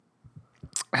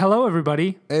Hello,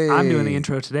 everybody. Hey. I'm doing the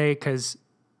intro today because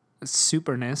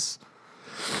superness.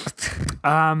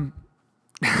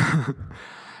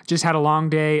 Just had a long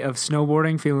day of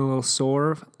snowboarding, feeling a little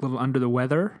sore, a little under the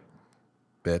weather,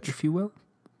 Bitch. if you will.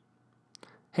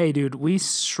 Hey, dude, we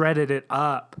shredded it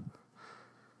up.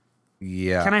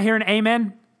 Yeah. Can I hear an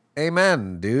amen?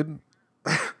 Amen, dude.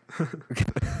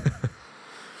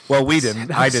 Well, we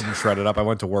didn't. I didn't shred it up. I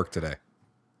went to work today.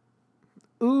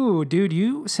 Ooh, dude,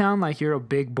 you sound like you're a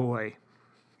big boy.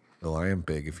 Well, I am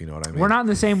big, if you know what I mean. We're not in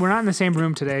the same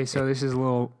room today, so this is a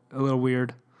little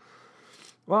weird.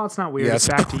 Well, it's not weird. Yeah, it's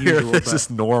back to weird. usual. This But, is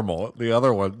normal. The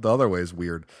other way is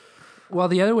weird. well,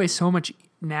 the other way is so much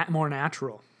more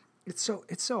natural. It's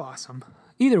so awesome.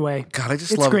 Either way, God, I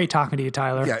just it's love great talking to you,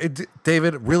 Tyler. Yeah,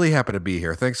 David, really happy to be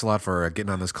here. Thanks a lot for getting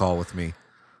on this call with me.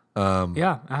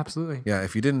 Yeah, absolutely. Yeah,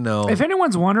 if you didn't know, If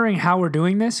anyone's wondering how we're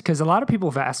doing this, because a lot of people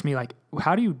have asked me, like,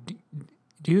 how do you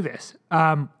do this?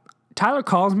 Tyler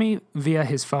calls me via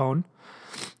his phone,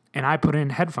 and I put in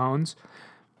headphones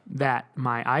that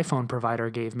my iPhone provider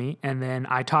gave me, and then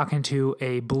I talk into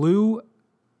a blue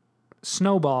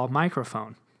Snowball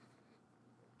microphone,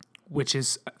 which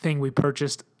is a thing we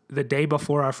purchased the day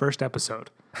before our first episode.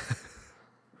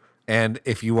 and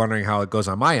if you're wondering how it goes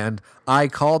on my end, I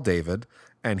call David,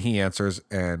 and he answers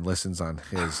and listens on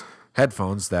his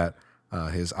headphones that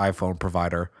his iPhone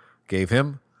provider gave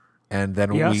him. And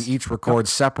then Yes. we each record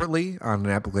separately on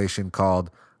an application called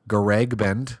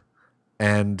GarageBand,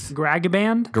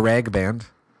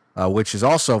 which is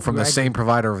also from the same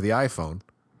provider of the iPhone,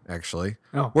 actually.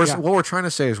 Oh, What yeah. we're trying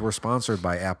to say is we're sponsored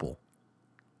by Apple.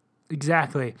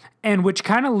 Exactly. And which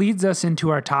kind of leads us into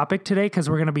our topic today, because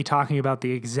we're going to be talking about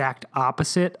the exact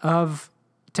opposite of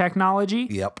technology.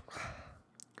 Yep.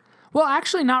 Well,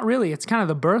 actually, not really. It's kind of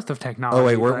the birth of technology. Oh,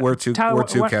 wait, but we're two Tyler,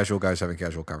 what- casual guys having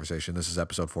casual conversation. This is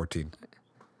episode 14.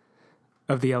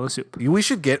 of the Yellow Soup.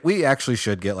 We actually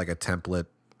should get like a template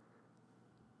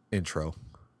intro.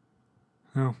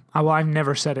 Oh, well, I've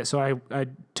never said it, so I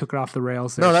took it off the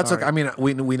rails there. No, that's Sorry. okay. I mean,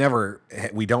 we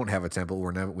don't have a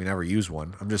template. We never use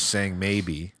one. I'm just saying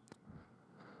maybe.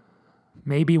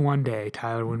 Maybe one day,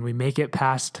 Tyler, when we make it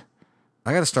past,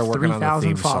 I got to start working on the 3,000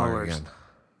 theme song followers. again.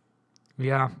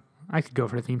 yeah, I could go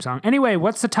for the theme song. Anyway,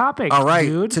 what's the topic, All right,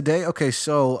 dude? today. Okay,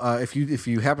 so if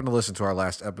you happen to listen to our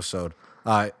last episode,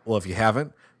 well, if you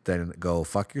haven't, then go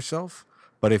fuck yourself.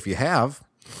 But if you have,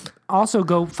 Also,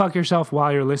 go fuck yourself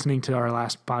while you're listening to our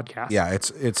last podcast. yeah,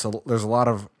 there's a lot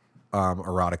of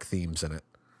erotic themes in it.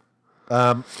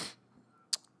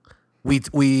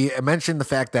 We mentioned the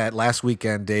fact that last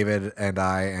weekend David and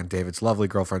I and David's lovely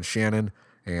girlfriend Shannon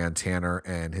and Tanner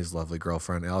and his lovely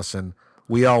girlfriend Allison,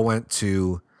 we all went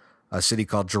to a city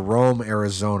called Jerome,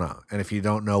 Arizona. And if you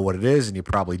don't know what it is, and you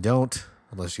probably don't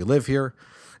unless you live here,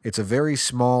 it's a very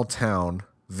small town,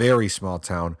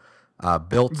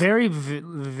 built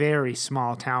Very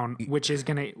small town, which is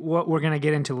what we're gonna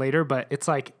get into later. But it's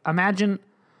like, imagine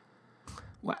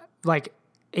like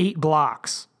 8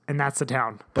 blocks, and that's the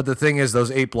town. But the thing is,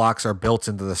 those 8 blocks are built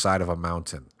into the side of a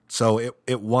mountain. So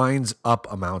it winds up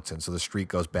a mountain. So the street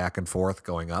goes back and forth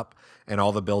going up, and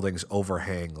all the buildings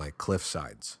overhang like cliff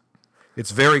sides.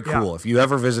 It's very cool. Yeah. If you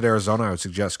ever visit Arizona, I would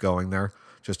suggest going there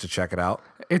just to check it out.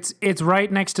 It's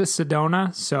right next to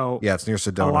Sedona, so Yeah, it's near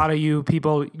Sedona. a lot of you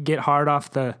people get hard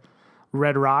off the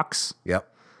Red Rocks,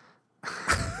 Yep.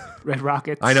 Red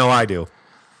Rockets. I know I do.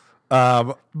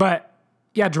 But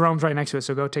yeah, Jerome's right next to it,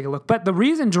 so go take a look. But the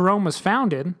reason Jerome was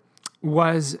founded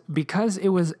was because it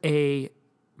was a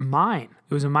mine.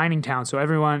 It was a mining town. So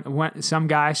some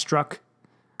guy struck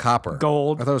Copper.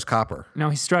 gold. I thought it was copper.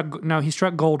 He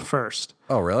struck gold first.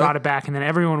 Oh, really? Brought it back, and then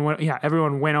everyone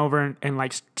went over and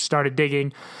like started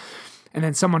digging. And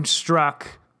then someone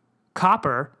struck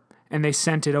copper, and they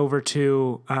sent it over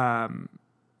to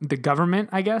the government,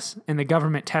 I guess, and the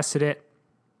government tested it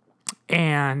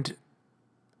and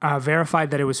verified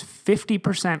that it was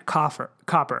 50%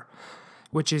 copper,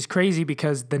 which is crazy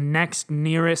because the next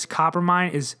nearest copper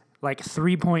mine is like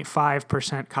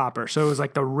 3.5% copper. So it was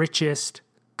like the richest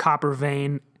copper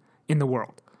vein in the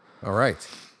world. All right.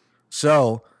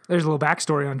 So There's a little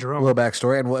backstory on Jerome. a little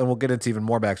backstory, and we'll get into even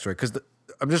more backstory because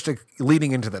I'm just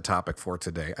leading into the topic for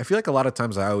today. I feel like a lot of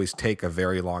times I always take a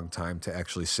very long time to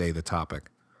actually say the topic.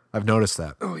 I've noticed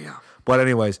that. Oh, yeah. But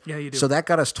anyways, Yeah, you do. So that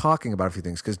got us talking about a few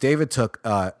things because David took,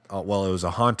 it was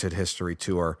a haunted history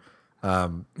tour.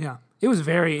 Yeah. It was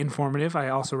very informative. I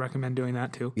also recommend doing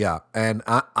that too. Yeah, and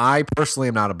I personally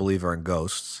am not a believer in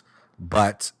ghosts,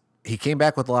 but he came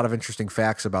back with a lot of interesting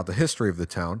facts about the history of the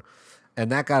town,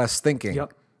 and that got us thinking.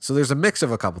 Yep. So there's a mix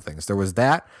of a couple things. There was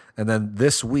that, and then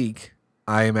this week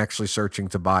I am actually searching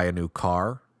to buy a new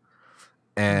car,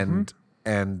 and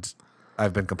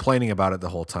I've been complaining about it the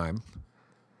whole time.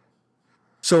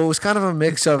 So it was kind of a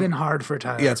mix of. It's been hard for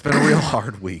Tyler. Yeah, it's been a real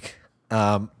hard week.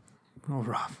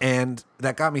 Rough. And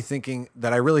that got me thinking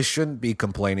that I really shouldn't be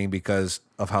complaining because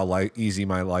of how easy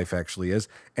my life actually is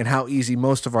and how easy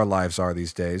most of our lives are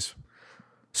these days.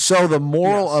 So the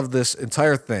moral of this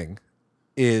entire thing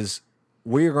is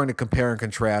we are going to compare and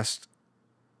contrast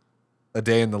a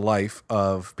day in the life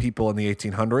of people in the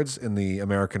 1800s in the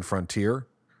American frontier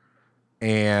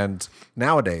and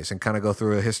nowadays, and kind of go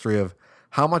through a history of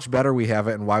how much better we have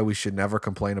it and why we should never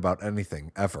complain about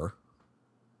anything ever.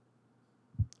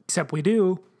 Except we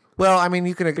do. Well, I mean,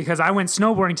 you can... Because I went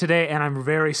snowboarding today and I'm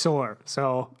very sore.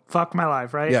 So fuck my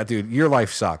life, right? Yeah, dude, your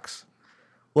life sucks.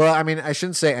 Well, I mean, I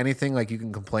shouldn't say anything like you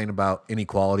can complain about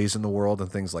inequalities in the world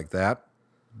and things like that.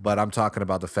 But I'm talking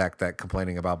about the fact that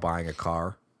complaining about buying a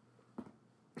car,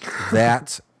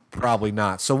 that's probably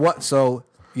not. So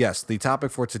yes, the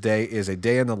topic for today is a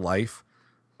day in the life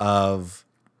of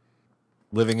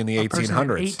living in the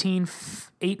 1800s.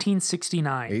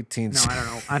 1869.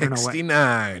 No, I don't know what.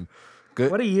 69.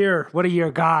 Good. What a year. What a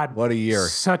year. God. What a year.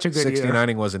 Such a good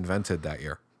 69ing was invented that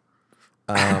year.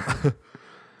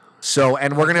 So,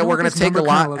 and we're gonna take a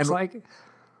lot. Looks like?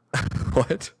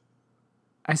 What?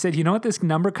 I said, you know what this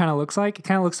number kind of looks like? It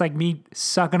kind of looks like me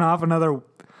sucking off another.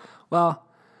 Well,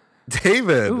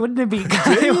 David, wouldn't it be?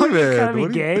 David, it would kind of be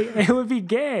gay. It would be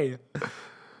gay.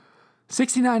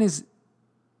 69 is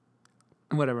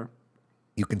whatever.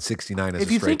 You can 69 as if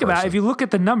a you straight think about person. it, if you look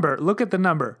at the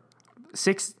number,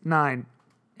 69,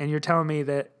 and you're telling me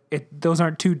that those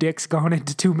aren't two dicks going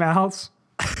into two mouths.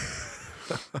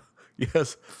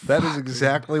 Yes, that is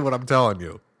exactly what I'm telling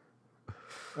you.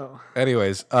 Oh.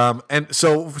 Anyways, and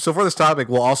so for this topic,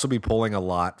 we'll also be pulling a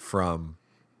lot from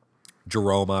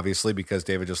Jerome, obviously, because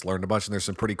David just learned a bunch, and there's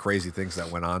some pretty crazy things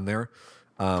that went on there.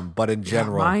 But in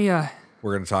general,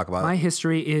 we're going to talk about my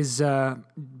history is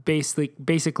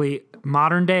basically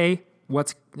modern day.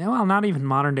 Not even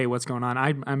modern day. What's going on?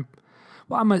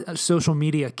 I'm a social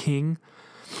media king.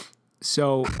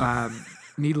 So,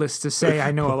 needless to say,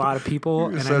 I know a lot of people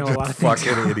and I know a lot of things.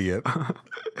 Fucking idiot.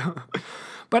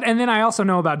 And then I also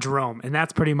know about Jerome, and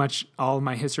that's pretty much all of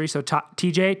my history. So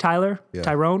TJ, Tyler,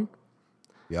 Tyrone.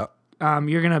 Yep.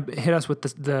 You're gonna hit us with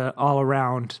the all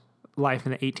around life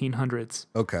in the 1800s.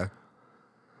 Okay.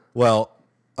 Well,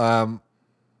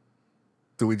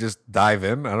 do we just dive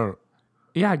in? I don't.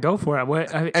 Yeah, go for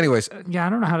it. Anyways. Yeah, I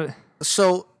don't know how to.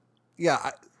 So,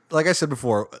 yeah, like I said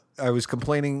before, I was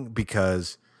complaining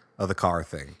because of the car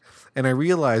thing. And I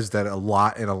realized that a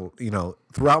lot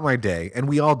throughout my day, and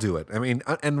we all do it. I mean,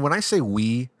 and when I say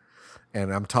we,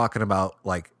 and I'm talking about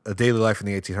like a daily life in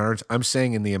the 1800s, I'm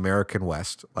saying in the American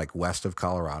West, like west of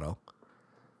Colorado,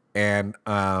 and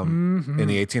in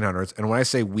the 1800s. And when I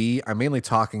say we, I'm mainly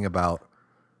talking about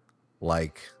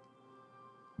like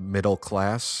middle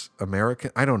class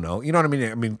American. I don't know. You know what I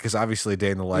mean? I mean, because obviously a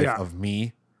day in the life of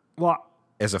me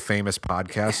as a famous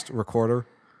podcast recorder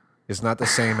is not the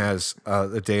same as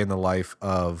a day in the life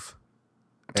of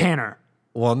Tanner.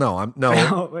 Well, no, I'm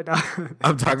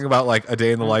talking about like a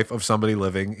day in the life of somebody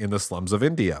living in the slums of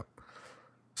India.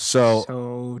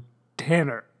 So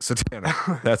Tanner.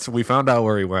 We found out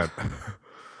where he went.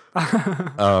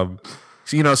 So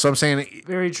I'm saying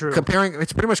very true.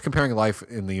 It's pretty much comparing life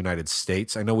in the United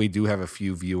States. I know we do have a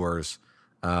few viewers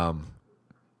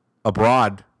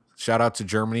abroad. Shout out to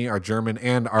Germany, our German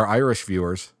and our Irish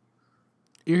viewers.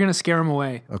 You're going to scare them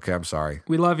away. Okay, I'm sorry.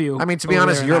 We love you. I mean, to be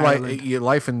honest, your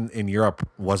life in Europe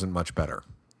wasn't much better.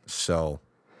 So,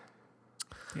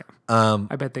 yeah.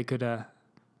 I bet they could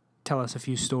tell us a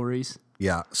few stories.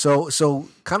 Yeah. So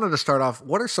kind of to start off,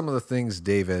 what are some of the things,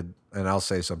 David, and I'll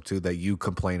say some too, that you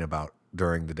complain about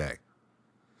during the day?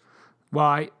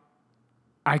 Well,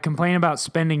 I complain about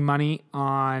spending money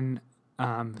on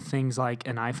things like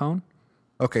an iPhone.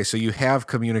 Okay, so you have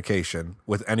communication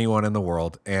with anyone in the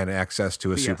world and access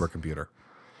to a supercomputer.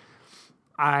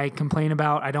 I complain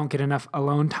about I don't get enough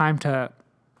alone time to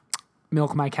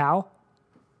milk my cow.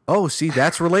 Oh, see,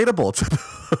 that's relatable to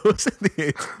those.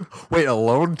 Wait,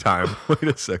 alone time? Wait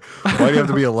a sec. Why do you have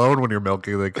to be alone when you're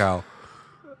milking the cow?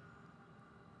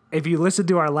 If you listened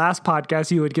to our last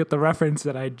podcast, you would get the reference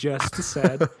that I just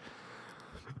said.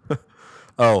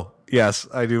 Oh, yes,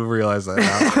 I do realize that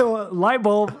now. Light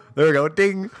bulb. There we go.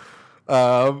 Ding.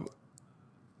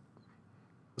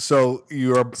 So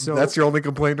that's your only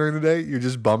complaint during the day? You're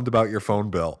just bummed about your phone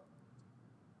bill.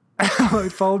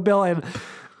 Phone bill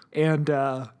and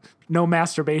no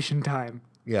masturbation time.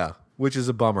 Yeah, which is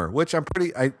a bummer. Which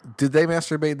did they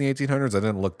masturbate in the 1800s? I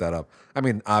didn't look that up. I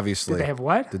mean, obviously. Did they have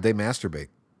what? Did they masturbate?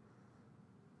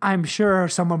 I'm sure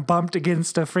someone bumped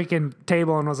against a freaking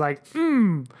table and was like,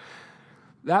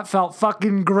 that felt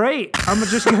fucking great. I'm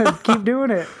just going to keep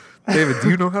doing it. David, do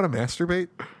you know how to masturbate?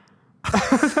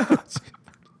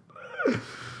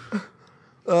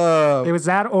 It was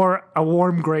that or a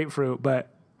warm grapefruit, but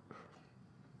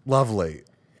Lovely.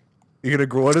 You're gonna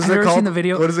grow. What is have it you ever called? seen the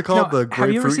video? What is it called? No, The have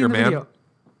you ever grapefruit seen your the man. video?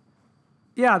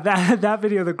 Yeah, that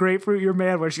video, the grapefruit your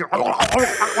man, where she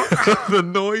The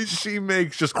noise she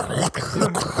makes just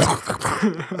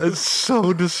it's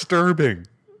so disturbing.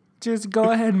 just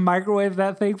go ahead and microwave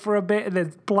that thing for a bit and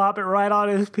then plop it right on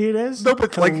his penis. No,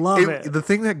 but I like love it. the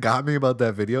thing that got me about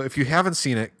that video, if you haven't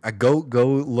seen it, go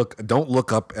look. Don't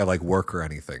look up at like work or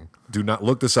anything. Do not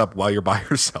look this up while you're by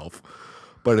yourself.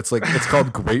 But it's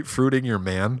called grapefruiting your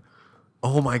man.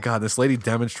 Oh my God, this lady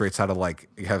demonstrates how to like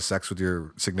have sex with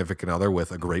your significant other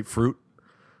with a grapefruit.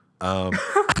 And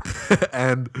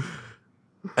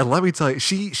let me tell you,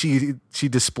 she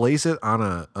displays it on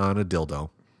a dildo.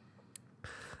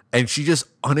 And she just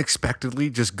unexpectedly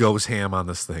just goes ham on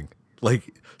this thing.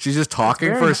 Like she's just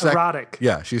talking for a second. Erotic.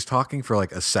 Yeah, she's talking for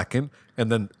like a second,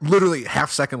 and then literally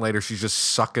half second later, she's just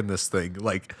sucking this thing.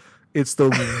 Like it's the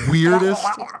weirdest.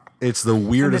 It's the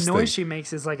weirdest. And the noise thing. she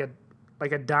makes is like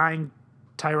a dying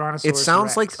Tyrannosaurus It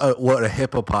sounds Rex. like what a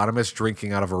hippopotamus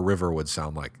drinking out of a river would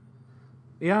sound like.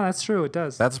 Yeah, that's true. It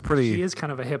does. That's pretty. She is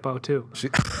kind of a hippo too.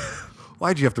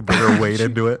 Why'd you have to bring her weight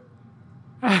into it?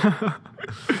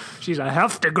 She's a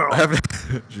hefty girl.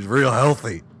 She's real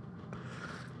healthy.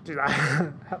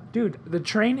 Dude, the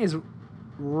train is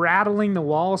rattling the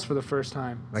walls for the first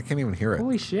time. I can't even hear it.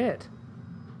 Holy shit.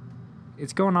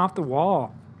 It's going off the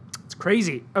wall. It's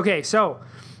crazy. Okay, so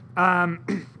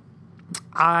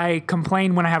I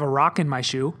complain when I have a rock in my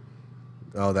shoe.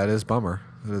 Oh, that is bummer.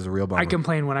 That is a real bummer. I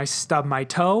complain when I stub my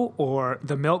toe, or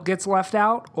the milk gets left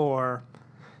out, or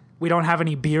we don't have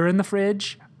any beer in the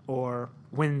fridge, or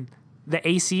when the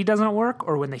AC doesn't work,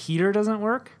 or when the heater doesn't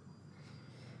work.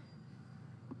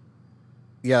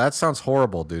 Yeah, that sounds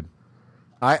horrible, dude.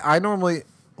 I normally,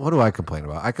 what do I complain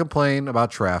about? I complain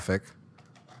about traffic.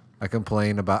 I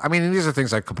complain about, I mean, these are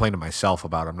things I complain to myself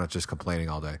about. I'm not just complaining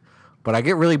all day. But I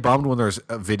get really bummed when there's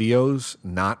videos,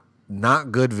 not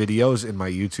good videos in my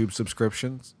YouTube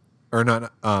subscriptions, or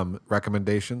not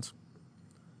recommendations.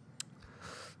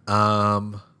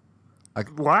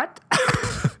 What?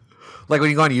 Like when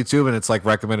you go on YouTube and it's like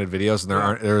recommended videos and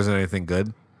there isn't anything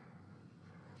good.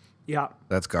 Yeah.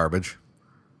 That's garbage.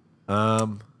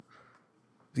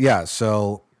 Yeah,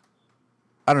 so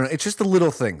I don't know. It's just the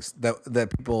little things that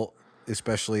people,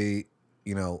 especially,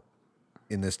 in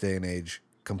this day and age,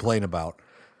 complain about.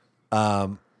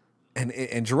 And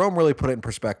Jerome really put it in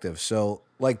perspective. So,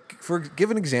 like,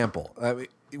 give an example. I mean,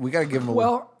 we got to give him a...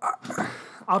 Well,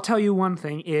 I'll tell you one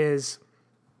thing is,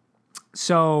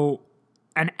 so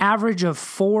an average of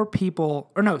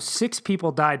 6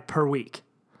 people died per week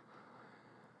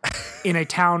in a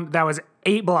town that was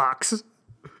 8 blocks.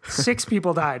 6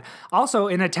 people died. Also,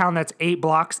 in a town that's 8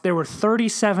 blocks, there were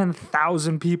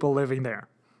 37,000 people living there.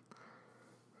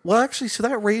 Well, actually, so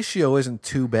that ratio isn't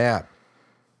too bad.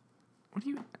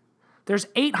 There's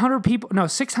 600 people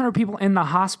in the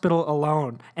hospital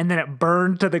alone, and then it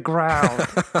burned to the ground.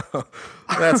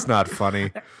 That's not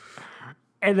funny.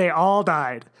 And they all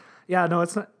died. Yeah, no,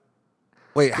 it's not.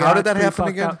 Wait, how did that happen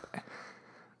pretty again? fucked up.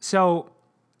 So,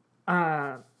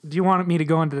 do you want me to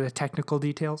go into the technical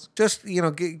details? Just,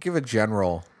 give a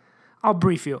general... I'll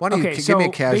brief you. Why don't you give me a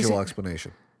casual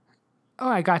explanation? Oh,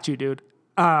 I got you, dude.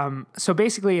 So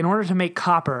basically, in order to make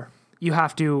copper, you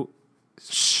have to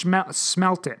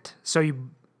smelt it. So you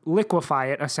liquefy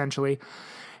it, essentially,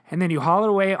 and then you haul it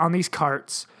away on these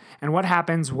carts. And what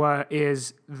happens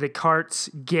is the carts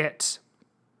get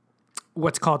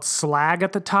what's called slag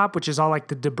at the top, which is all like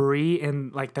the debris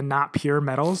and like the not pure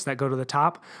metals that go to the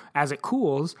top. As it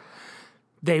cools,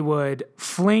 they would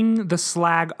fling the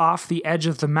slag off the edge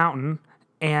of the mountain,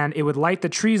 and it would light the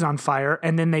trees on fire,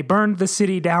 and then they burned the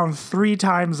city down 3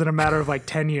 times in a matter of like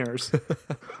 10 years.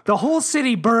 The whole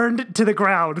city burned to the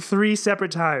ground 3 separate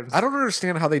times. I don't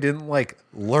understand how they didn't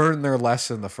learn their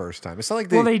lesson the first time. It's not like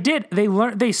they did.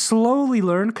 They slowly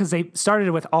learned, because they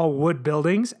started with all wood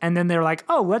buildings, and then they're like,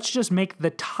 oh, let's just make the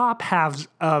top halves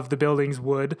of the buildings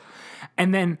wood.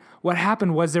 And then what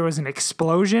happened was there was an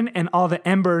explosion, and all the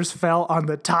embers fell on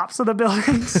the tops of the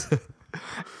buildings.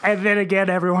 And then again,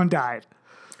 everyone died.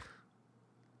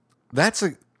 That's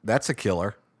a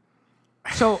killer.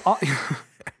 So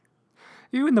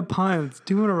you and the puns,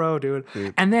 2 in a row, dude.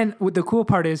 And then the cool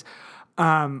part is,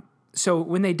 so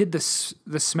when they did the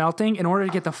smelting, in order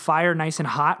to get the fire nice and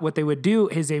hot, what they would do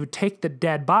is they would take the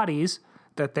dead bodies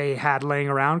that they had laying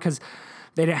around, because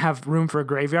they didn't have room for a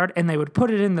graveyard, and they would put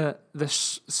it in the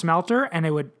smelter,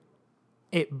 and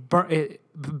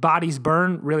bodies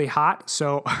burn really hot.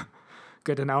 So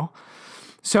good to know.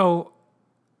 So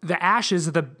the ashes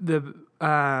of the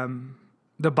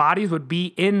bodies would be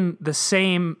in the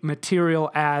same material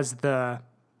as the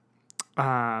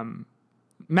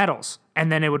metals,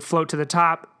 and then it would float to the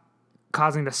top,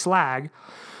 causing the slag.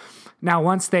 Now,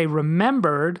 once they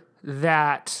remembered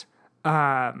that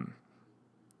they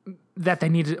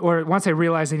needed, or once they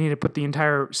realized they needed to put the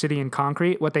entire city in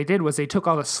concrete, what they did was they took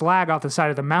all the slag off the side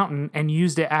of the mountain and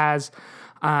used it as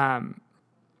I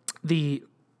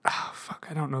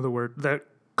don't know the word. The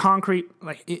concrete,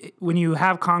 like when you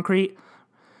have concrete,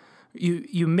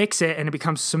 you mix it and it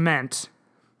becomes cement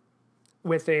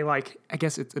with I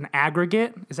guess it's an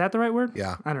aggregate. Is that the right word?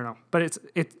 Yeah. I don't know. But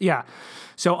yeah.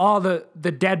 So all the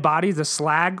dead bodies, the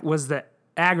slag was the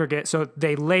aggregate. So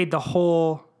they laid the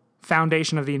whole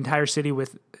foundation of the entire city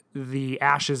with the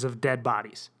ashes of dead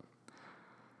bodies.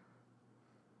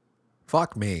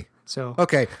 Fuck me. So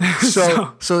okay,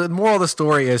 so the moral of the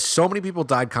story is so many people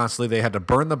died constantly. They had to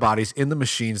burn the bodies in the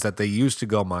machines that they used to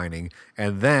go mining,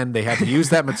 and then they had to use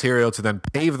that material to then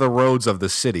pave the roads of the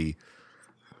city.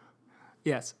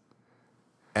 Yes,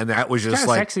 and that was just kind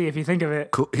of sexy if you think of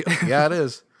it. Cool. Yeah, it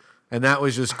is, and that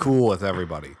was just cool with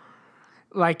everybody.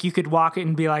 Like you could walk it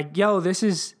and be like, "Yo, this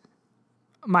is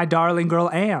my darling girl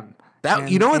Anne." That and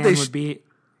you know what Anne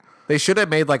they should have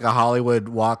made like a Hollywood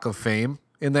Walk of Fame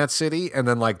in that city, and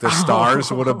then like the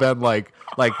stars would have been like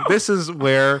this is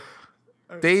where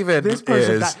David is,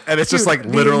 and it's just like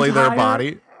literally their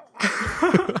body,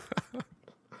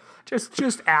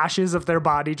 just ashes of their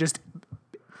body just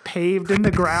paved in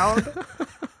the ground.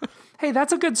 Hey,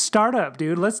 that's a good startup,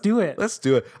 dude. Let's do it.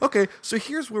 Okay, so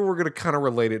here's where we're gonna kind of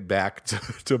relate it back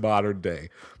to modern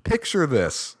day. Picture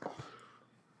this: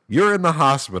 you're in the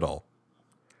hospital,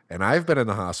 and I've been in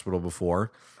the hospital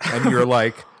before, and you're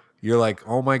like,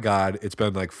 oh my God, it's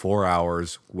been like 4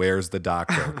 hours. Where's the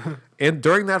doctor? And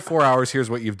during that 4 hours, here's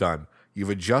what you've done. You've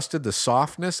adjusted the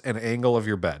softness and angle of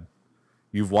your bed.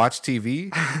 You've watched TV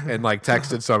and like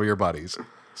texted some of your buddies.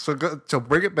 So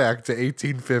bring it back to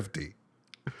 1850.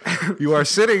 You are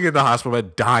sitting in the hospital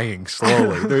bed dying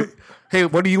slowly. Hey,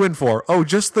 what are you in for? Oh,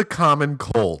 just the common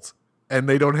cold. And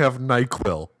they don't have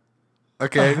NyQuil.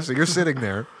 Okay, so you're sitting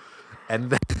there. And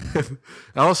then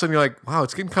all of a sudden you're like, wow,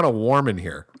 it's getting kind of warm in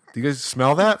here. Do you guys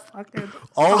smell that?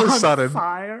 All of a sudden,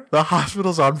 the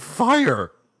hospital's on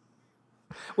fire.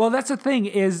 Well, that's the thing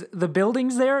is the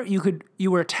buildings there,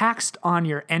 you were taxed on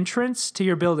your entrance to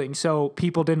your building. So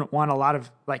people didn't want a lot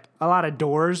of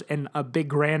doors and a big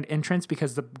grand entrance,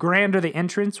 because the grander the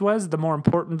entrance was, the more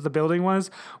important the building was,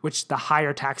 which the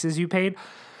higher taxes you paid.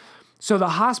 So the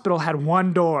hospital had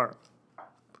one door.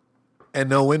 And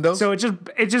no windows? So it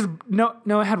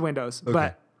had windows, okay.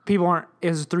 But people aren't. It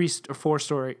was a four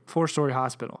story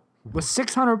hospital with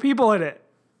 600 people in it.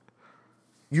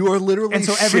 You are literally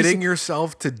shitting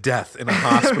yourself to death in a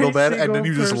hospital bed, and then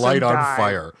you just light on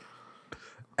fire.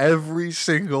 Every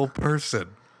single person.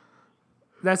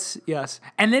 Yes.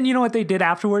 And then you know what they did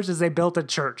afterwards is they built a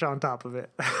church on top of it.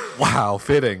 Wow,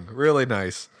 fitting. Really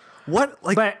nice.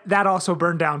 But that also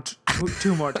burned down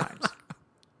two more times.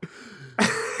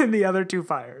 In the other two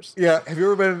fires. Yeah. Have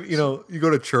you ever been, you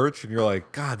go to church and you're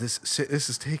like, God, this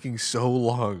is taking so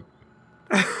long.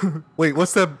 Wait,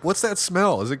 what's that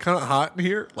smell? Is it kind of hot in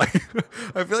here? Like,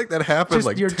 I feel like that happens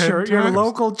like 10 times. Your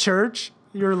local church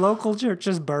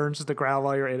just burns to the ground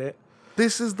while you're in it.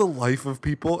 This is the life of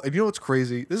people. And you know what's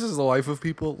crazy? This is the life of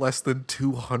people less than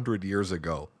 200 years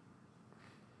ago.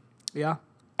 Yeah.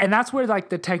 And that's where like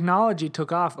the technology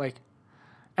took off. Like,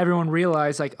 everyone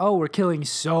realized, like, oh, we're killing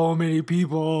so many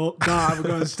people. God, we're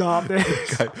going to stop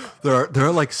this. God, there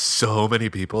are like so many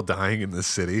people dying in this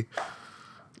city.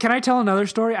 Can I tell another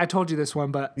story? I told you this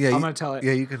one, but I'm going to tell it.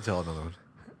 Yeah, you can tell another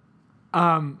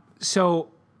one. So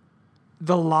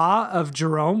the law of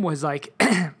Jerome was like,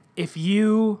 if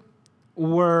you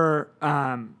were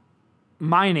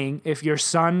mining, if your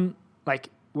son like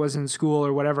was in school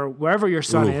or whatever, wherever your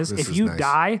son is, if you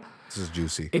die, this is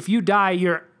juicy. If you die,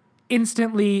 you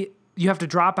have to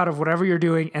drop out of whatever you're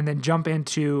doing and then jump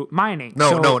into mining.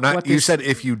 Not you said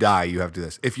if you die, you have to do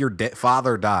this. If your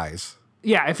father dies.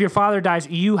 Yeah, if your father dies,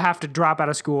 you have to drop out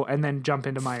of school and then jump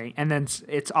into mining. And then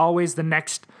it's always the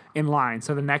next in line.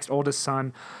 So the next oldest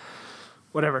son,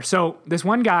 whatever. So this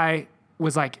one guy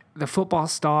was like the football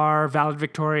star,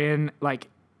 valedictorian, like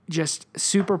just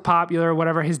super popular,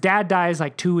 whatever. His dad dies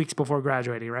like 2 weeks before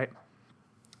graduating, right?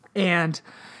 And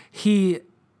he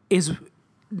is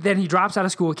then he drops out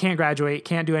of school, can't graduate,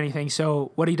 can't do anything.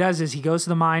 So what he does is he goes to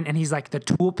the mine and he's like the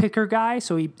tool picker guy.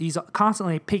 So he's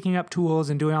constantly picking up tools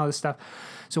and doing all this stuff.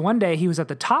 So one day he was at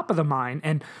the top of the mine,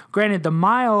 and granted the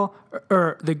mine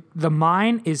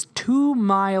is 2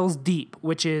 miles deep,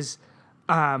 which is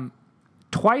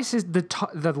twice as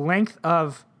the length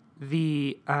of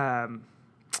the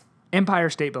Empire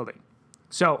State Building.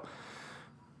 So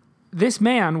this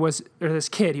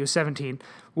kid, he was 17,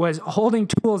 was holding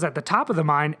tools at the top of the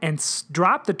mine and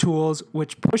dropped the tools,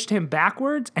 which pushed him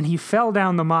backwards, and he fell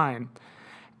down the mine.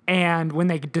 And when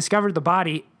they discovered the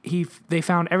body, they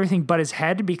found everything but his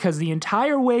head, because the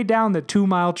entire way down the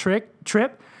 2-mile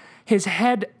trip, his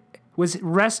head was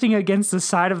resting against the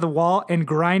side of the wall and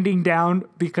grinding down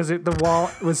because the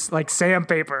wall was like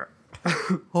sandpaper.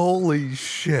 Holy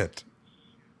shit.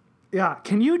 Yeah.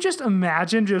 Can you just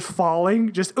imagine just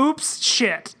falling? Just, oops,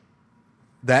 shit.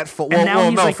 First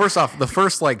off, the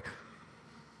first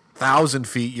 1,000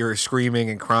 feet you're screaming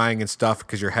and crying and stuff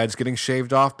because your head's getting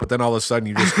shaved off, but then all of a sudden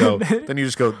you just go,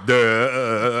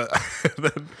 duh.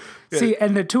 See,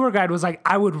 and the tour guide was like,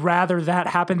 I would rather that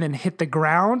happen than hit the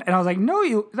ground. And I was like,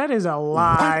 no, that is a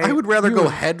lie. What? I would rather go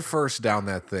head first down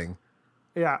that thing.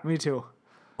 Yeah, me too.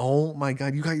 Oh my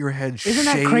God, you got your head shaved off.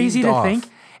 Isn't that crazy to think?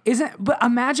 But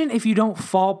imagine if you don't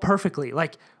fall perfectly.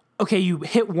 Like, okay, you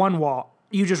hit one wall,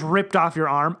 you just ripped off your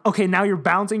arm. Okay, now you're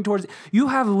bouncing towards, you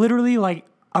have literally like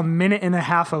a minute and a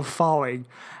half of falling,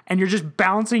 and you're just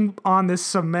bouncing on this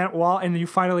cement wall, and you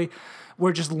finally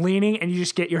were just leaning, and you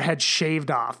just get your head shaved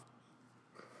off.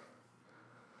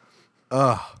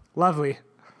 Ugh. Lovely.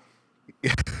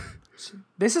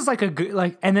 This is like a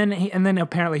good, and then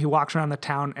apparently he walks around the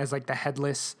town as like the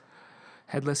headless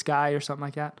guy or something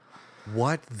like that.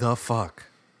 What the fuck?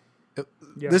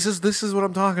 Yeah. This is what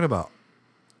I'm talking about.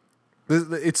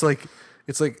 It's like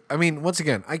I mean, once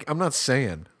again, I'm not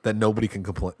saying that nobody can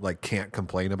can't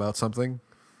complain about something.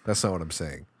 That's not what I'm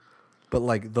saying. But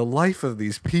like the life of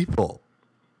these people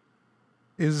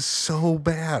is so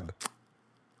bad.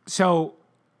 So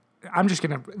I'm just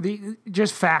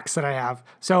just facts that I have.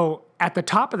 So at the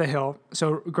top of the hill,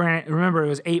 remember it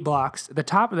was 8 blocks. The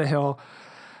top of the hill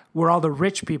were all the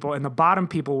rich people, and the bottom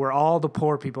people were all the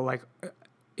poor people. Like,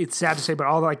 it's sad to say, but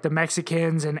all like the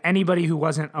Mexicans and anybody who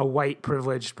wasn't a white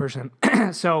privileged person.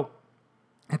 So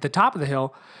at the top of the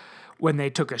hill, when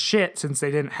they took a shit, since they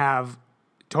didn't have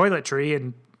toiletry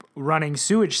and running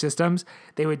sewage systems,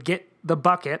 they would get the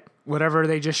bucket, whatever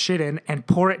they just shit in, and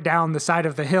pour it down the side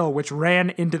of the hill, which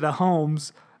ran into the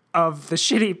homes of the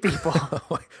shitty people.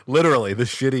 Literally, the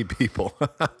shitty people.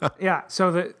 Yeah,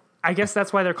 so I guess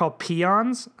that's why they're called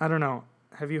peons. I don't know.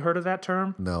 Have you heard of that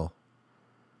term? No.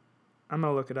 I'm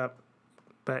going to look it up.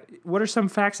 But what are some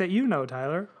facts that you know,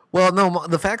 Tyler? Well, no,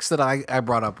 the facts that I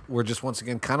brought up were just, once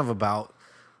again, kind of about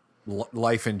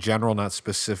life in general, not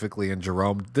specifically in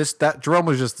Jerome. Jerome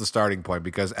was just the starting point,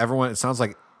 because it sounds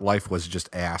like life was just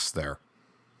ass there.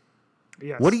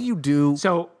 Yes. What do you do?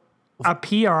 So a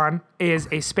peon is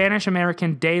a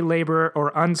Spanish-American day laborer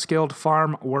or unskilled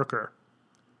farm worker.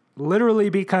 Literally,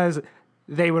 because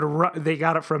they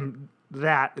got it from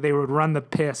that. They would run the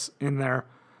piss in their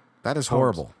That is homes.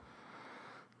 horrible.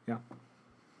 Yeah.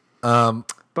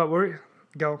 But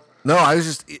go. No, I was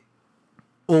just.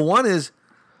 Well, one is.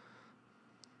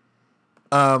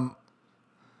 Well,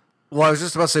 I was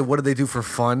just about to say, what did they do for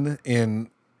fun in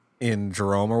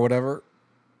Jerome or whatever?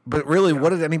 But really, what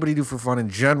did anybody do for fun in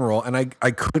general? And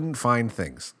I couldn't find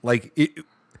things like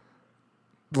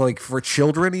for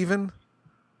children even.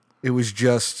 It was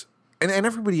just, and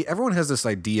everyone has this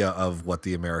idea of what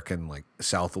the American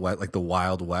Southwest, the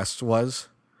Wild West was.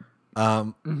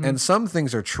 And some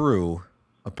things are true,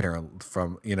 apparently,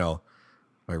 from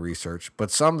my research, but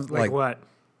some like what?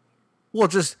 Well,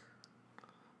 just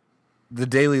the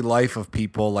daily life of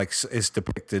people is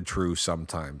depicted true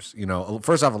sometimes.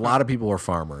 First off, a lot of people are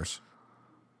farmers.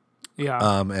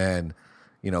 Yeah. And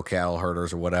cattle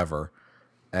herders or whatever,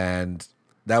 and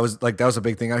that was a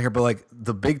big thing out here. But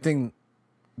the big thing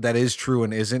that is true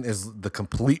and isn't is the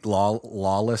complete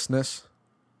lawlessness.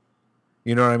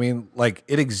 You know what I mean?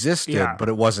 It existed, but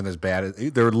it wasn't as bad.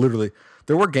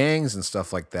 There were gangs and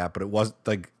stuff like that, but it wasn't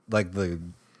like the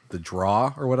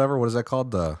draw or whatever. What is that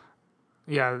called? The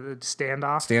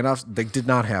standoffs. They did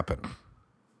not happen.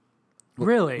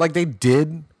 Really? They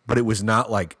did, but it was not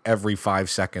every 5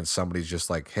 seconds somebody's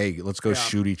just hey, let's go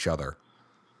shoot each other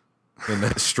in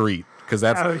the street, because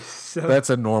that's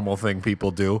a normal thing people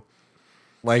do.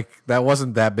 That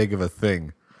wasn't that big of a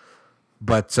thing.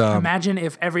 But imagine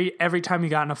if every time you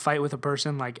got in a fight with a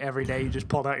person, every day you just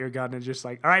pulled out your gun and just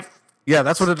all right, yeah,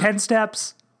 that's what 10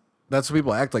 steps. That's what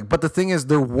people act like. But the thing is,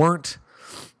 there weren't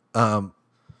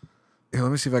Here,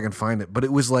 let me see if I can find it. But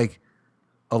it was like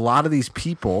a lot of these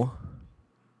people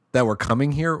that were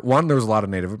coming here. One, there was a lot of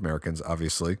Native Americans,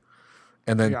 obviously.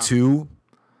 And then two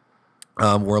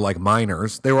were like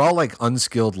miners. They were all like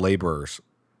unskilled laborers.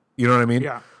 You know what I mean?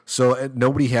 Yeah. So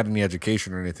nobody had any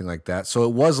education or anything like that. So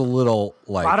it was a little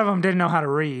like... A lot of them didn't know how to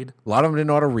read. A lot of them didn't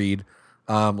know how to read.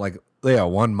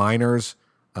 One, miners,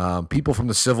 people from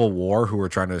the Civil War who were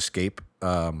trying to escape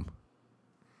that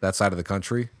side of the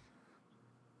country.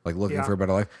 Like looking for a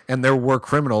better life, and there were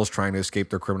criminals trying to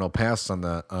escape their criminal pasts on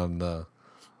the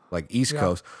like East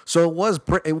Coast. So it was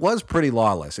pretty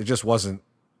lawless. It just wasn't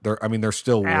there. I mean, there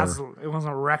still were. It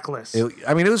wasn't reckless. It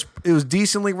was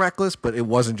decently reckless, but it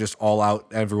wasn't just all out.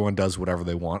 Everyone does whatever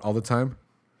they want all the time.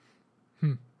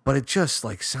 But it just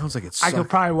like sounds like it's. I could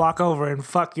probably walk over and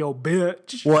fuck your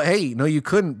bitch. Well, hey, no, you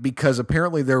couldn't because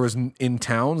apparently in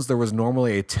towns there was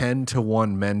normally a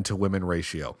 10-to-1 men to women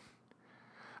ratio.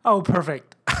 Oh,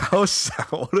 perfect. How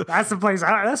sound? That's the place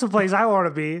I want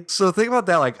to be. So think about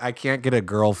that. Like, I can't get a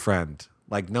girlfriend.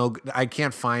 Like, no, I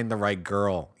can't find the right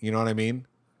girl. You know what I mean?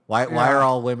 Why are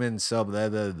all women so blah,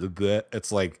 blah, blah, blah?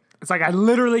 It's like I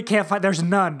literally can't find. There's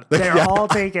none. They're all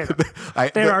taken.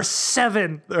 There are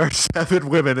 7. There are 7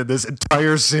 women in this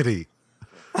entire city,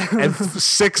 and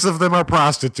 6 of them are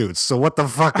prostitutes. So what the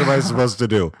fuck am I supposed to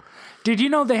do? Did you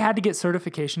know they had to get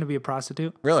certification to be a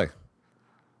prostitute? Really?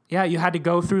 Yeah, you had to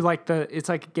go through it's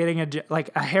like getting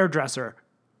a hairdresser.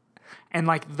 And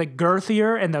like the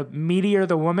girthier and the meatier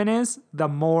the woman is, the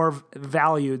more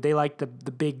valued. They like the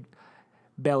big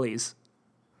bellies.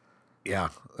 Yeah,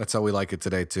 that's how we like it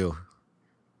today too.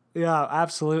 Yeah,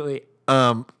 absolutely.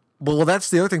 Well, that's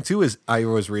the other thing too is I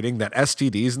was reading that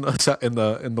STDs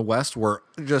in the West were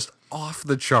just off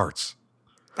the charts.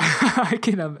 I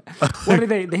can. What do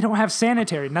they? They don't have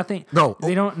sanitary. Nothing. No,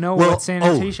 they don't know what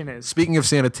sanitation is. Speaking of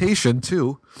sanitation,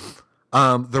 too,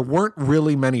 there weren't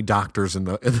really many doctors in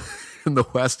the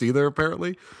West either,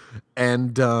 apparently.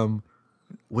 And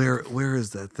where is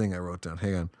that thing I wrote down?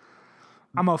 Hang on.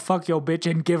 I'm gonna fuck your bitch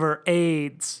and give her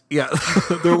AIDS. Yeah,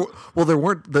 there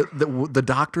weren't the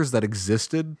doctors that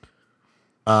existed,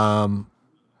 weren't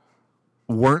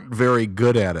very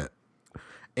good at it.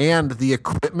 And the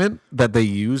equipment that they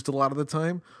used a lot of the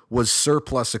time was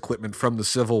surplus equipment from the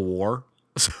Civil War.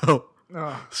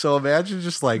 So imagine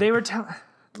just like... They were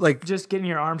just getting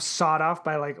your arm sawed off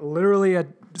by like literally a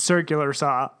circular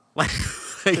saw.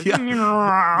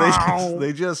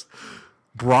 They just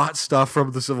brought stuff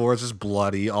from the Civil War. It's just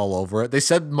bloody all over it. They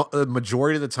said the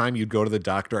majority of the time you'd go to the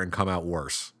doctor and come out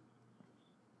worse.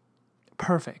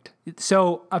 Perfect.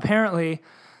 So apparently,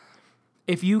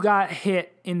 if you got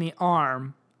hit in the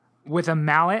arm with a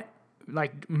mallet,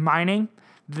 like mining,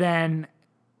 and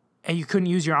you couldn't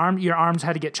use your arms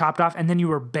had to get chopped off, and then you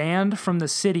were banned from the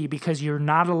city because you're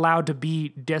not allowed to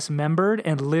be dismembered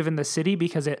and live in the city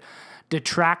because it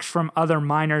detracts from other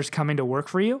miners coming to work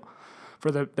for you,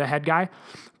 for the head guy.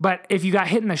 But if you got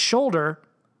hit in the shoulder,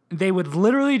 they would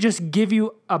literally just give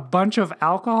you a bunch of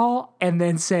alcohol and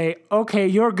then say, okay,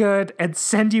 you're good, and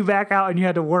send you back out and you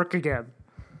had to work again.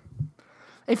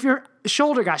 If your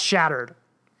shoulder got shattered,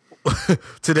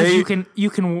 today you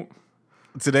can.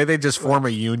 Today they just form a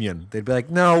union. They'd be like,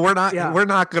 "No, we're not. Yeah. We're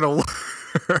not going to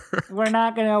work. We're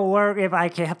not going to work if I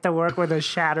have to work with a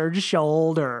shattered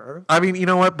shoulder." I mean, you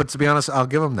know what? But to be honest, I'll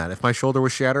give them that. If my shoulder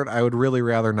was shattered, I would really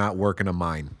rather not work in a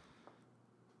mine.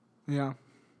 Yeah.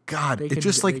 God,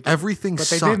 everything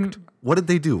sucked. What did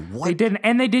they do? What? They didn't,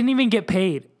 and they didn't even get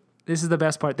paid. This is the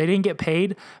best part. They didn't get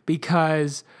paid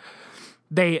because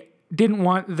they didn't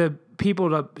want the people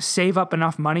to save up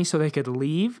enough money so they could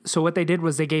leave. So what they did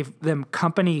was they gave them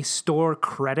company store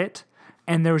credit,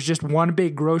 and there was just one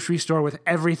big grocery store with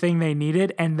everything they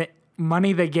needed, and the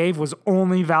money they gave was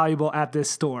only valuable at this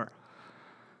store.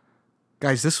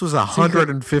 Guys, this was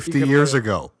 150 years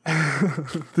ago.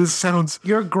 This sounds...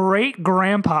 Your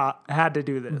great-grandpa had to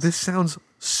do this. This sounds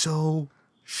so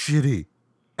shitty.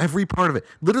 Every part of it.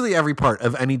 Literally every part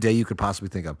of any day you could possibly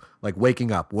think of. Like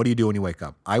waking up. What do you do when you wake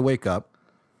up? I wake up,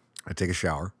 I take a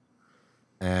shower,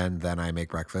 and then I make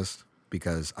breakfast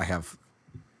because I have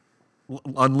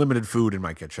unlimited food in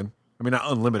my kitchen. I mean,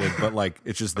 not unlimited, but like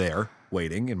it's just there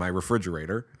waiting in my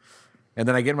refrigerator. And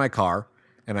then I get in my car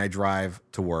and I drive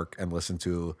to work and listen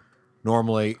to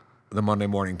normally the Monday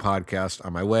morning podcast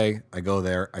on my way. I go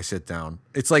there, I sit down.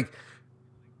 It's like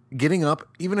getting up,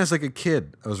 even as like a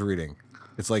kid, I was reading.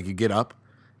 It's like you get up,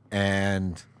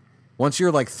 and once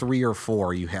you're like 3 or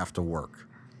 4, you have to work.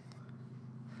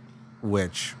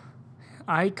 Which...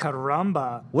 Ay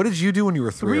caramba. What did you do when you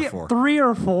were 3 or 4? 3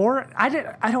 or 4? I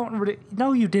don't really...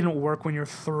 No, you didn't work when you're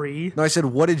 3. No, I said,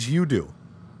 what did you do?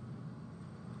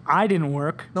 I didn't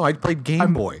work. No, I played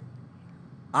Game Boy.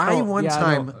 I one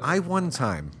time.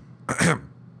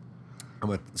 I'm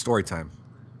with story time.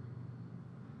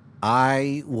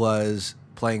 I was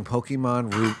playing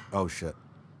Pokemon Ruby. Oh shit!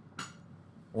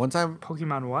 One time,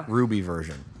 Pokemon what? Ruby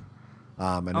version.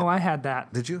 And I had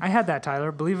that. Did you? I had that,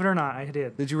 Tyler. Believe it or not, I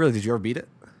did. Did you really? Did you ever beat it?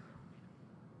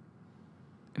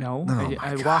 No. Oh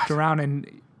I walked around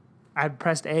and I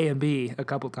pressed A and B a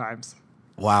couple times.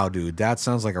 Wow, dude, that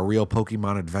sounds like a real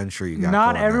Pokemon adventure you got.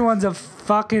 Not going everyone's a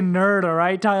fucking nerd, all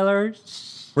right, Tyler?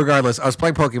 Regardless, I was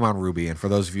playing Pokemon Ruby, and for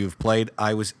those of you who've played,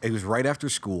 it was right after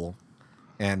school,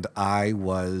 and I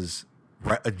was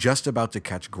just about to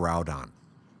catch Groudon.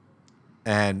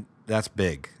 And that's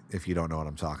big, if you don't know what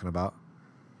I'm talking about.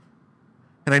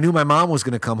 And I knew my mom was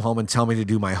going to come home and tell me to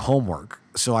do my homework.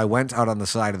 So I went out on the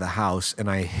side of the house, and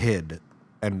I hid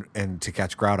and to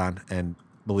catch Groudon, and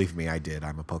believe me, I did.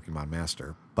 I'm a Pokemon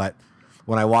master. But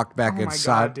when I walked back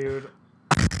inside... Oh, my God, dude.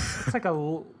 It's like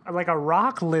a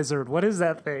rock lizard. What is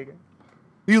that thing?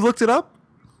 You looked it up?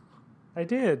 I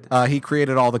did. He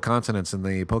created all the continents in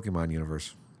the Pokemon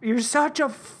universe. You're such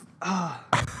a...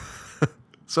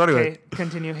 So anyway... Okay,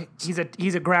 continue.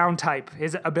 He's a ground type.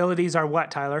 His abilities are what,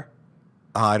 Tyler?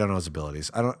 I don't know his abilities.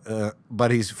 I don't...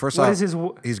 but he's... First What off, is his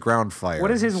he's ground fire.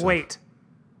 What is his weight?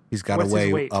 He's got What's to his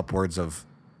weigh weight? upwards of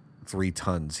 3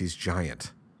 tons. He's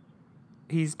giant.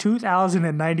 He's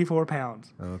 2,094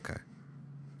 pounds. Okay.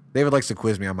 David likes to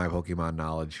quiz me on my Pokemon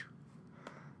knowledge.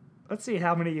 Let's see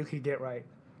how many you can get right.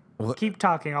 Well, Keep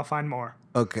talking. I'll find more.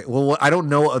 okay. Well, I don't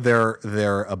know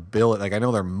their ability. Like, I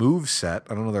know their move set.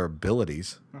 I don't know their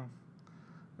abilities.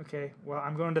 Okay. Well,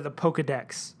 I'm going to the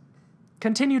Pokedex.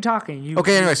 Continue talking.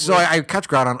 Okay, anyway, so I catch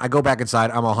Groudon. I go back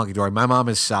inside. I'm all hunky-dory. My mom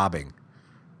is sobbing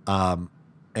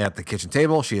at the kitchen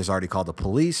table. She has already called the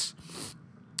police.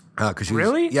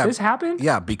 Really? Yeah, This happened?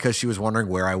 Yeah, because she was wondering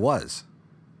where I was.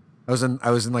 I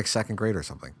was in like second grade or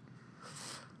something.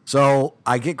 So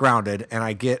I get grounded, and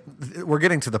we're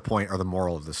getting to the point or the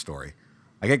moral of this story.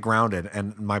 I get grounded,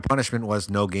 and my punishment was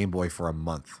no Game Boy for a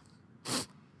month.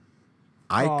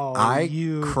 I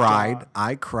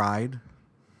cried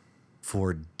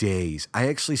for days. I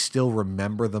actually still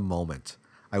remember the moment.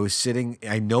 I was sitting,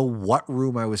 I know what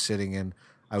room I was sitting in.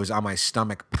 I was on my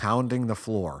stomach pounding the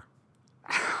floor,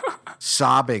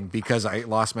 sobbing because I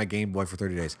lost my Game Boy for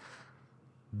 30 days.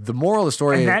 The moral of the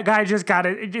story And that guy just got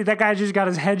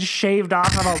his head shaved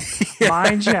off of a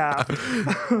mine shaft.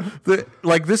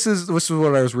 This is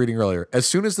what I was reading earlier. As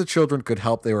soon as the children could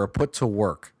help, they were put to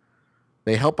work.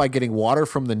 They helped by getting water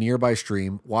from the nearby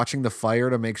stream, watching the fire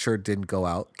to make sure it didn't go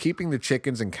out, keeping the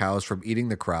chickens and cows from eating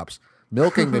the crops,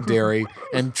 milking the dairy,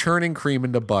 and churning cream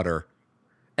into butter.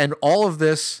 And all of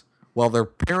this while their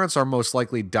parents are most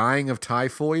likely dying of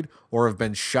typhoid or have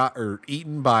been shot or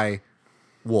eaten by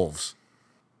wolves.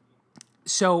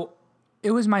 So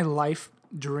it was my life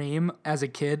dream as a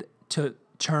kid to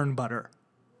churn butter.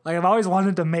 Like, I've always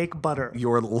wanted to make butter.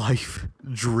 Your life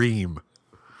dream.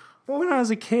 Well, when I was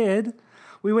a kid,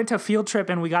 we went to a field trip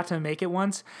and we got to make it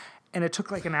once, and it took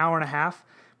like an hour and a half,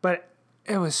 but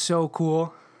it was so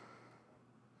cool.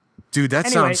 Dude, that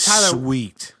Anyway, sounds Tyler,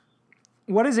 sweet.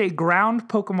 What is a ground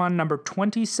Pokemon number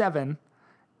 27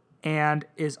 and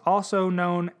is also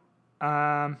known...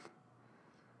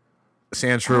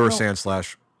 Sandshrew or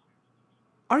Sandslash?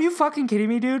 Are you fucking kidding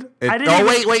me, dude? No,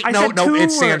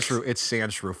 it's Sandshrew. It's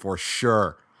Sandshrew for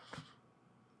sure.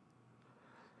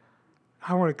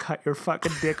 I want to cut your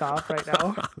fucking dick off right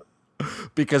now.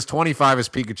 Because 25 is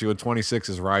Pikachu and 26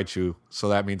 is Raichu, so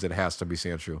that means it has to be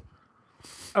Sandshrew.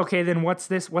 Okay, then what's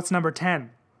this? What's number 10?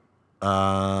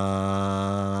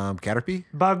 Caterpie?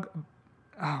 Bug.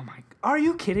 Oh my! Are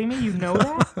you kidding me? You know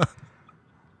that?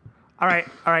 All right,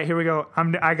 here we go.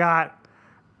 I got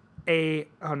a...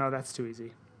 Oh, no, that's too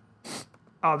easy.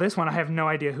 Oh, this one, I have no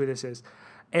idea who this is.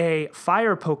 A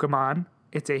fire Pokemon.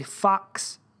 It's a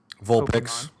fox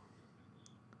Vulpix.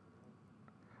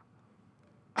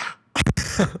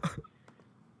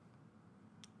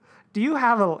 Do you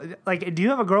have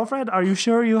a girlfriend? Are you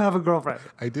sure you have a girlfriend?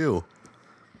 I do.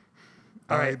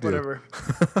 All right, whatever.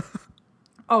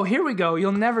 Oh, here we go.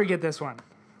 You'll never get this one.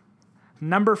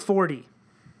 Number 40.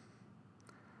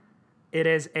 It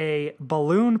is a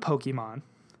balloon Pokemon.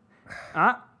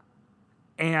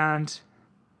 And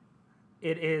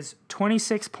it is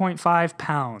 26.5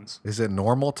 pounds. Is it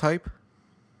normal type?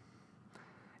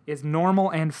 It's normal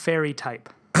and fairy type.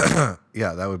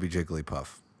 Yeah, that would be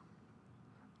Jigglypuff.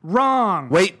 Wrong.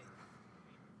 Wait.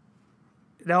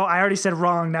 No, I already said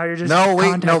wrong. Now you're just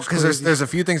because there's a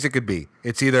few things it could be.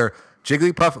 It's either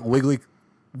Jigglypuff,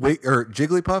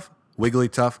 Jigglypuff,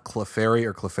 Wigglytuff, Clefairy,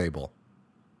 or Clefable.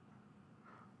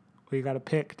 We got to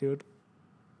pick, dude.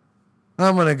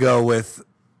 I'm going to go with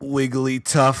Wiggly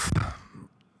Tough.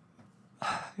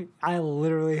 I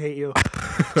literally hate you.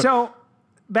 So,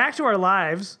 back to our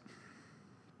lives.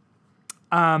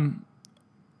 I'm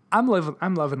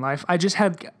loving life. I just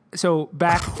had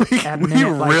back at We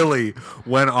minute, like, really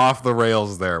went off the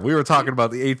rails there. We were talking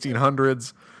about the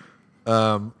 1800s.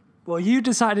 well, you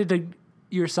decided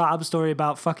your sob story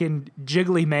about fucking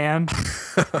Jiggly Man,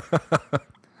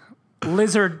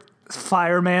 Lizard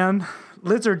Fireman,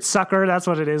 Lizard Sucker. That's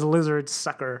what it is, Lizard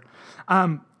Sucker.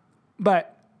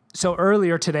 But so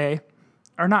earlier in this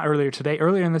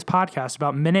podcast,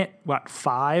 about minute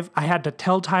 5, I had to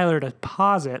tell Tyler to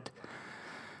pause it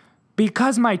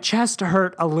because my chest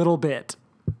hurt a little bit,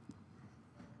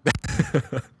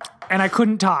 and I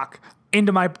couldn't talk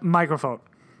into my microphone.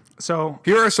 So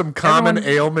Here are some common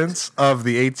ailments of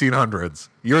the 1800s.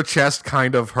 Your chest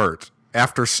kind of hurt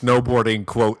after snowboarding,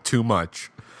 quote, too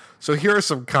much. So here are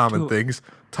some common things.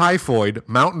 Typhoid,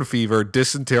 mountain fever,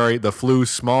 dysentery, the flu,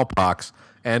 smallpox,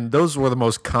 and those were the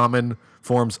most common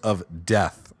forms of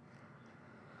death.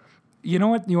 You know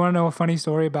what? You want to know a funny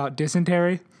story about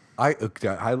dysentery?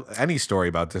 Any story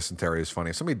about dysentery is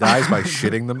funny. If somebody dies by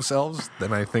shitting themselves,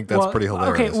 then I think that's pretty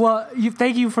hilarious. Okay, well,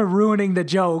 thank you for ruining the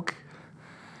joke.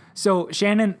 So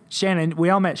Shannon, we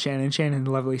all met Shannon,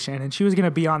 lovely Shannon. She was going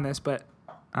to be on this, but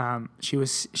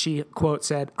she quote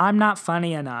said, "I'm not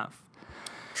funny enough."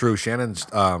 True. Shannon's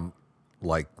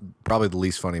like probably the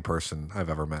least funny person I've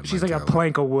ever met. She's like a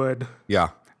plank of wood. Yeah.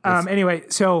 Anyway,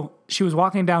 so she was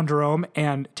walking down Jerome,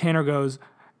 and Tanner goes,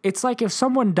 "It's like if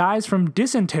someone dies from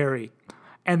dysentery."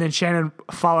 And then Shannon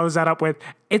follows that up with,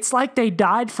 "It's like they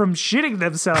died from shitting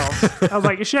themselves." I was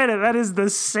like, Shannon, that is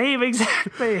the same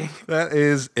exact thing. That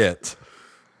is it.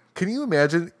 Can you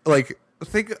imagine? Like,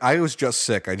 I was just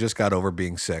sick. I just got over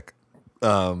being sick.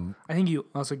 I think you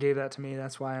also gave that to me.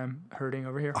 That's why I'm hurting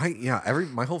over here.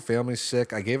 My whole family's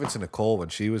sick. I gave it to Nicole when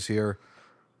she was here.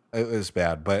 It was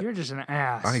bad, but You're just an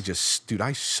ass.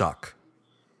 I suck.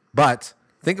 But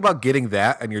think about getting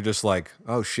that, and you're just like,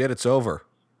 oh shit, it's over.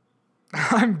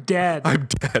 I'm dead.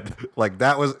 Like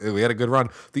we had a good run.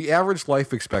 The average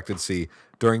life expectancy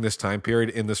during this time period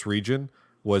in this region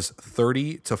was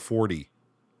 30 to 40.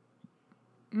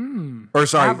 Or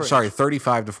sorry,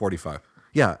 35 to 45.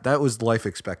 Yeah, that was the life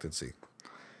expectancy.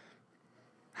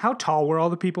 How tall were all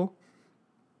the people?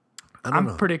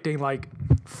 I'm predicting like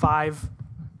 5'6".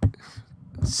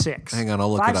 Hang on,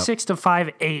 I'll look it up. 5'6" to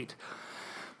 5'8",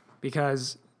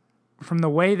 because from the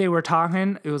way they were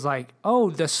talking, it was like,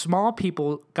 oh, the small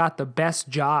people got the best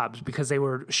jobs because they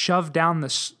were shoved down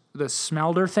the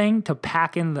smelter thing to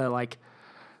pack in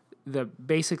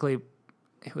basically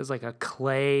it was like a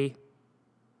clay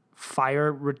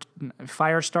fire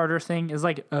starter thing. It's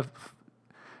like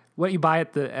what you buy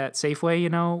at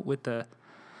Safeway, with the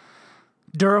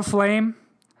Duraflame.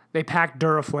 They packed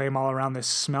Duraflame all around this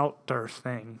smelter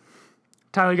thing.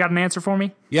 Tyler, you got an answer for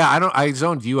me? Yeah, I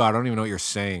zoned you out. I don't even know what you're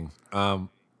saying.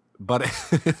 But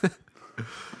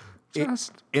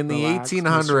in the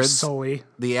 1800s,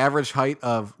 the average height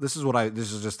of this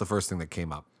is just the first thing that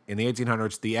came up. In the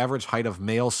 1800s, the average height of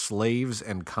male slaves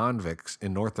and convicts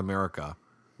in North America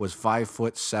was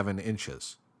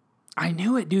 5'7". I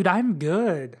knew it, dude. I'm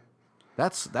good.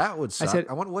 That would suck.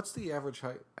 I wonder what's the average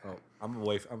height. Oh,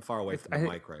 I'm far away from the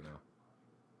mic right now.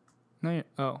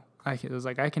 No, it was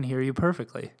like I can hear you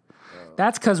perfectly.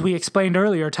 That's because we explained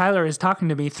earlier. Tyler is talking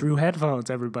to me through headphones.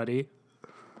 Everybody.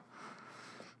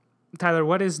 Tyler,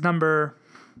 what is number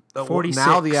 46?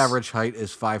 Now the average height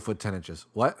is 5'10".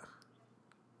 What?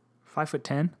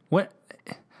 5'10"? What?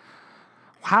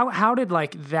 How did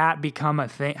that become a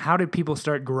thing? How did people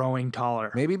start growing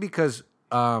taller? Maybe because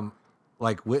a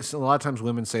lot of times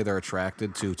women say they're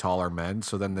attracted to taller men,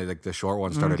 so then the short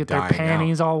ones started get dying their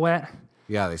panties out. all wet.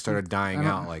 Yeah, they started dying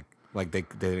out like they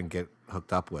didn't get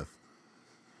hooked up with.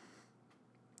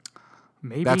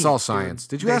 Maybe that's all science.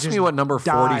 Did you ask me what number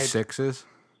 46 is?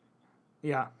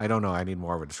 Yeah. I don't know. I need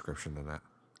more of a description than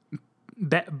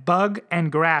that. Bug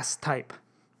and grass type.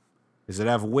 Does it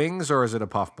have wings or is it a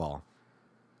puffball?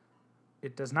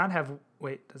 It does not have.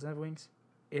 Wait, does it have wings?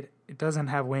 It doesn't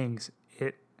have wings.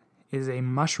 It is a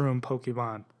mushroom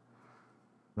Pokemon.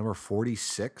 Number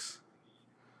 46?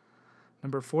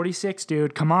 Number 46,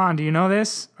 dude. Come on. Do you know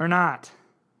this or not?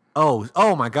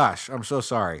 Oh my gosh. I'm so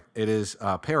sorry. It is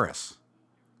Paris.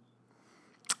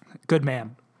 Good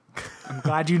man. I'm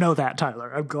glad you know that,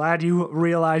 Tyler. I'm glad you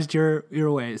realized your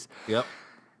ways. Yep.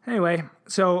 Anyway,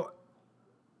 so,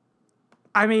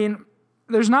 I mean,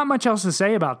 there's not much else to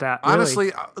say about that. Really.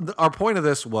 Honestly, our point of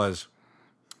this was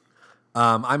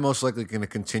I'm most likely going to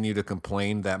continue to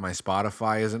complain that my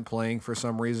Spotify isn't playing for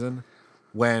some reason.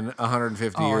 When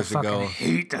 150 years ago, I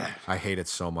hate that. I hate it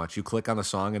so much. You click on the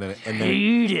song and then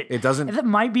Hate it. it doesn't. That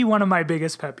might be one of my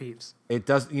biggest pet peeves. It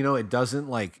does. It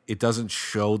doesn't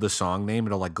show the song name.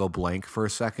 It'll like go blank for a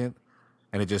second,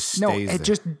 and it just stays. No, it there.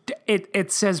 just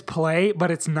it says play,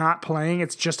 but it's not playing.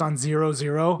 It's just on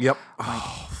 0. Yep.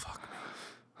 Oh fuck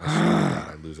me.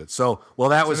 I lose it. So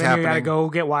that was Then happening. you gotta go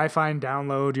get Wi-Fi and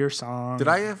download your song. Did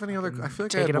I have any other? I feel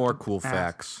like I had more cool ass.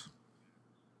 facts.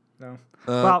 No.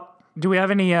 Well, do we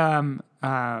have any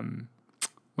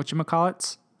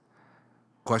whatchamacallits?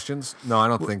 Questions? No, I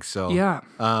don't think so. Yeah.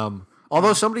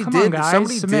 Although somebody Come on, did, guys,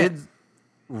 somebody submit. did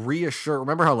reassure.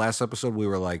 Remember how last episode we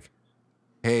were like,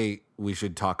 "Hey, we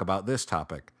should talk about this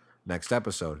topic next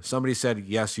episode." Somebody said,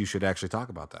 "Yes, you should actually talk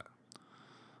about that."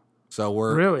 So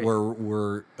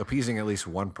we're appeasing at least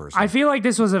one person. I feel like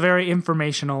this was a very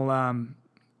informational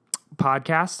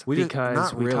podcast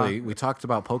we we talked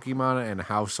about Pokemon and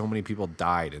how so many people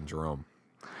died in Jerome.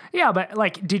 Yeah, but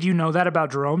like, did you know that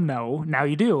about Jerome? No, now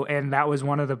you do, and that was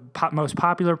one of the most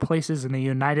popular places in the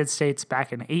United States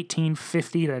back in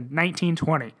 1850 to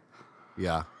 1920.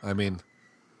 Yeah, I mean,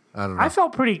 I don't know. I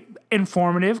felt pretty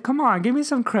informative. Come on, give me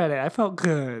some credit. I felt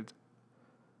good.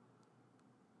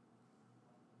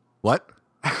 What?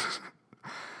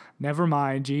 Never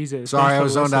mind, Jesus. Sorry, Thanks I for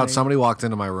was zoned out. listening. Somebody walked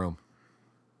into my room.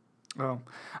 Oh,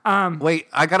 Wait,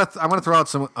 I'm gonna throw out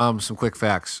some quick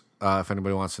facts if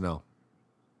anybody wants to know.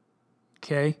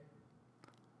 okay.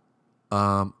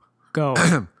 Go.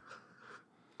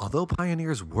 Although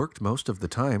pioneers worked most of the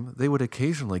time, they would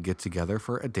occasionally get together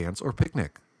for a dance or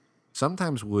picnic.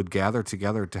 Sometimes would gather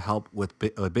together to help with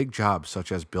a big job,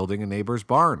 such as building a neighbor's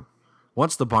barn.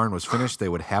 Once the barn was finished, they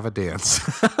would have a dance.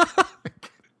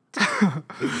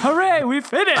 Hooray, we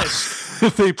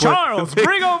finished! Charles,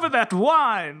 bring over that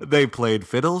wine! They played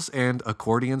fiddles and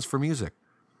accordions for music.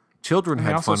 Children they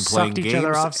had also fun playing sucked each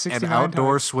other off games and 69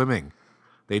 outdoor times. swimming.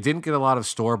 They didn't get a lot of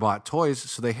store-bought toys,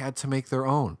 so they had to make their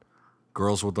own.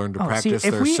 Girls would learn to practice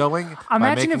if their sewing by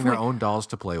imagine making if their we- own dolls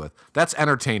to play with. That's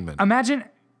entertainment.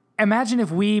 Imagine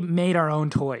if we made our own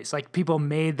toys. Like, people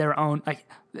made their own. Like,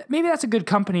 maybe that's a good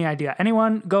company idea.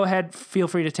 Anyone, go ahead. Feel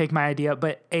free to take my idea.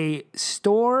 But a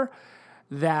store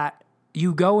that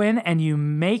you go in and you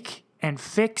make and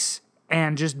fix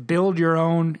and just build your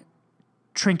own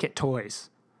trinket toys.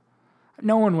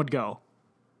 No one would go.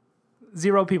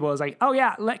 0 people is like, oh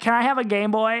yeah, can I have a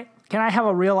Game Boy? Can I have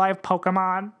a real life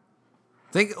Pokemon?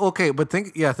 Think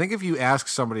if you ask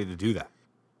somebody to do that.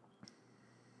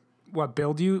 What,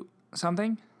 build you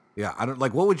something? Yeah, I don't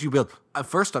like. What would you build?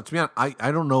 First off, to be honest,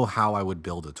 I don't know how I would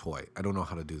build a toy. I don't know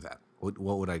how to do that. What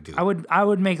would I do? I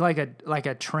would make like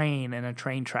a train and a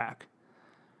train track,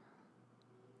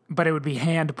 but it would be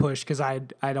hand pushed because I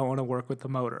don't want to work with the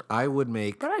motor. I would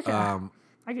make But I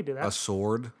could do that. a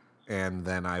sword, and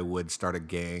then I would start a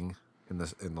gang in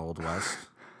the Old West.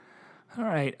 All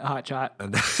right,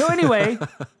 hotshot. So anyway,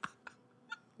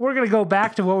 we're gonna go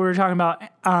back to what we were talking about.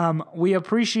 We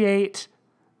appreciate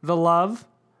the love,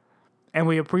 and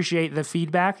we appreciate the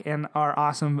feedback and our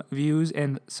awesome views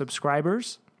and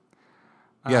subscribers.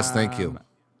 Yes, thank you.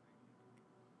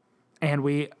 And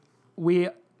we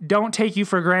don't take you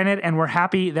for granted, and we're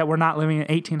happy that we're not living in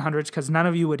 1800s because none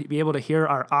of you would be able to hear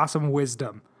our awesome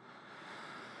wisdom.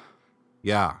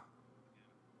 Yeah.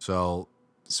 So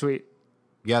Sweet.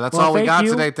 yeah, that's Well, all we thank got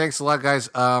you. today. Thanks a lot, guys.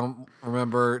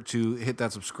 Remember to hit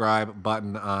that subscribe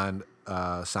button on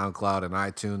SoundCloud and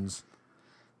iTunes.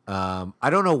 I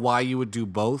don't know why you would do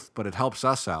both, but it helps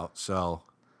us out. So,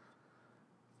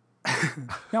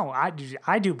 No,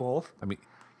 I do both. I mean,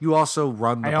 you also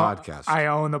run the podcast. I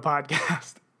own the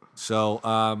podcast. So,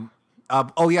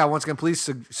 once again, please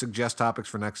suggest topics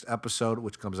for next episode,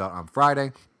 which comes out on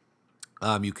Friday.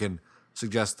 You can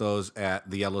suggest those at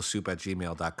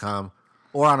theyellowsoup@gmail.com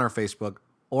or on our Facebook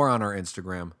or on our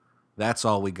Instagram. That's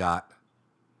all we got.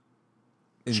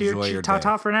 Enjoy your day.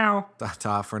 Ta-ta for now.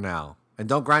 Ta-ta for now. And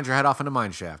don't grind your head off in a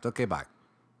mine shaft. Okay, bye.